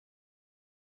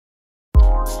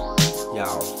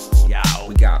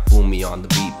we got Boomy on the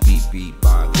beat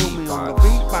box. Boomy on the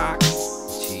beatbox.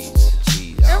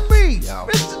 Cheese, And me,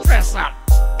 Mr. Dress Up.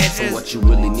 So what you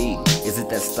really need, is it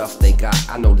that stuff they got?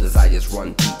 I know desires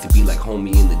run deep, to be like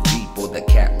homie in the Jeep, or the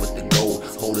cat with the gold,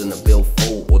 holding a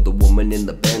billfold, or the woman in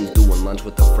the Benz doing lunch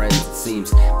with her friends. It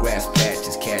seems grass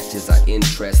patches catches our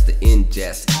interest, the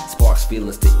ingest sparks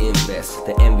feelings to invest,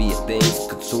 the envy of things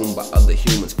consumed by other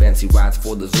humans, fancy rides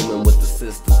for the zooming with the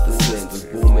sisters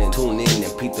booming. Tune in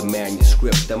and peep the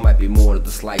manuscript, there might be more to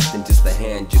this life than just the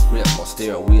hand you grip, or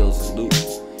steering wheels and loop.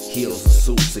 Heels and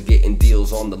suits are getting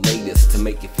deals on the latest to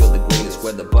make you feel the greatest,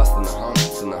 whether busting the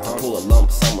humps and pull a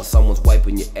lump sum or someone's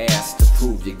wiping your ass to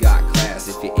prove you got class.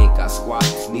 If you ain't got squat,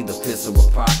 neither piss or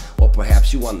a pot, or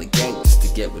perhaps you on the gang just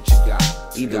to get what you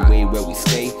got. Either way, where we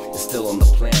stay is still on the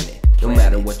planet. No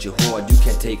matter what you hoard, you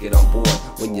can't take it on board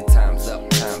when your time's up.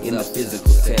 In the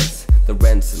physical sense, the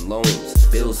rents and loans,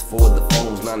 bills for the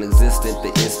phones, non-existent the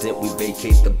instant we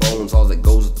vacate the bones. All that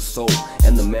goes is the soul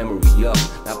and the memory of,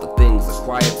 not the things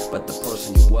acquired, but the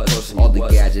person you was. All the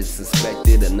gadgets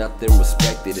inspected and nothing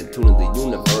respected. In tune to the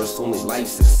universe, only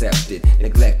life's accepted.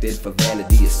 Neglected for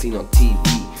vanity is seen on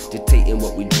TV, dictating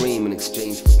what we dream in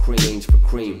exchange for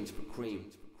cream.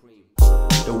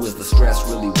 Though is the stress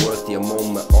really worth your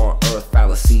moment on earth?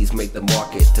 Fallacies make the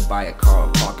market to buy a car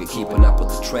and park it. Keeping up with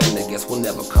the trend, I guess we'll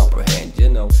never comprehend, you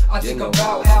know. I think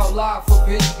about how life would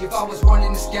be if I was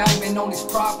running this game and on these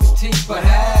properties. But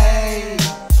hey,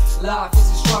 life is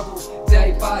a struggle,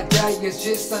 day by day, it's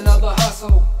just another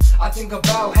hustle. I think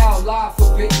about how life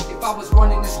would be if I was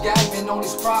running this game and on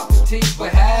these properties. But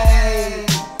hey,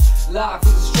 life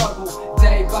is a struggle,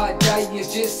 day by day,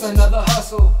 it's just another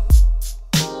hustle.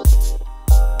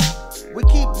 We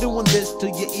keep doing this till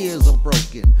your ears are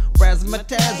broken.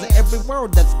 Razzmatazz every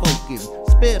word that's spoken.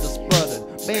 Spit or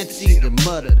sputtered, banshee and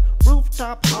muttered.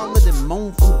 Rooftop hollered and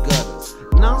moaned from gutters.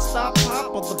 Non-stop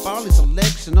pop of the barley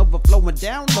selection. Overflowing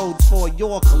downloads for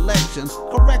your collection.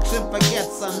 Correction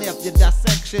forgets on if your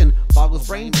dissection. Boggles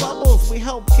brain bubbles, we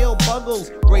help kill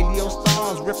buggles. Radio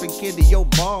stars ripping kitty your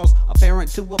balls. Apparent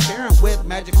to apparent with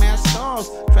magic mask stars.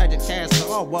 Tragic tasks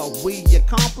are what we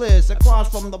accomplish. Across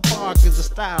from the park is a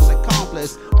style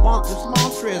accomplice. Monk is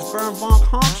monstrous, burn bonk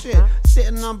honk shit.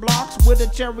 Sitting on blocks with a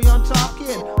cherry on top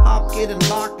kid. Hop kid and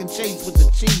lock and chase with the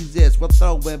cheeses. We'll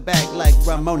throw it back like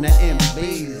Ramona and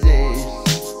Beezus.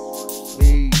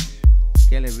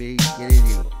 Kill it, get it,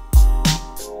 you.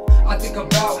 I think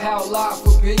about how life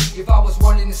would be if I was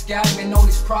running this game and on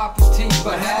these properties.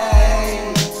 But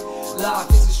hey, life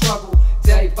is a struggle,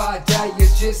 day by day,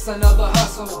 it's just another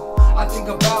hustle. I think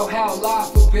about how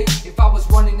life would be if I was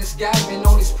running this game and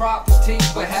on these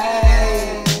properties. But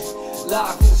hey,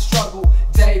 life is a struggle,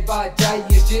 day by day,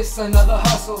 it's just another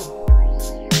hustle.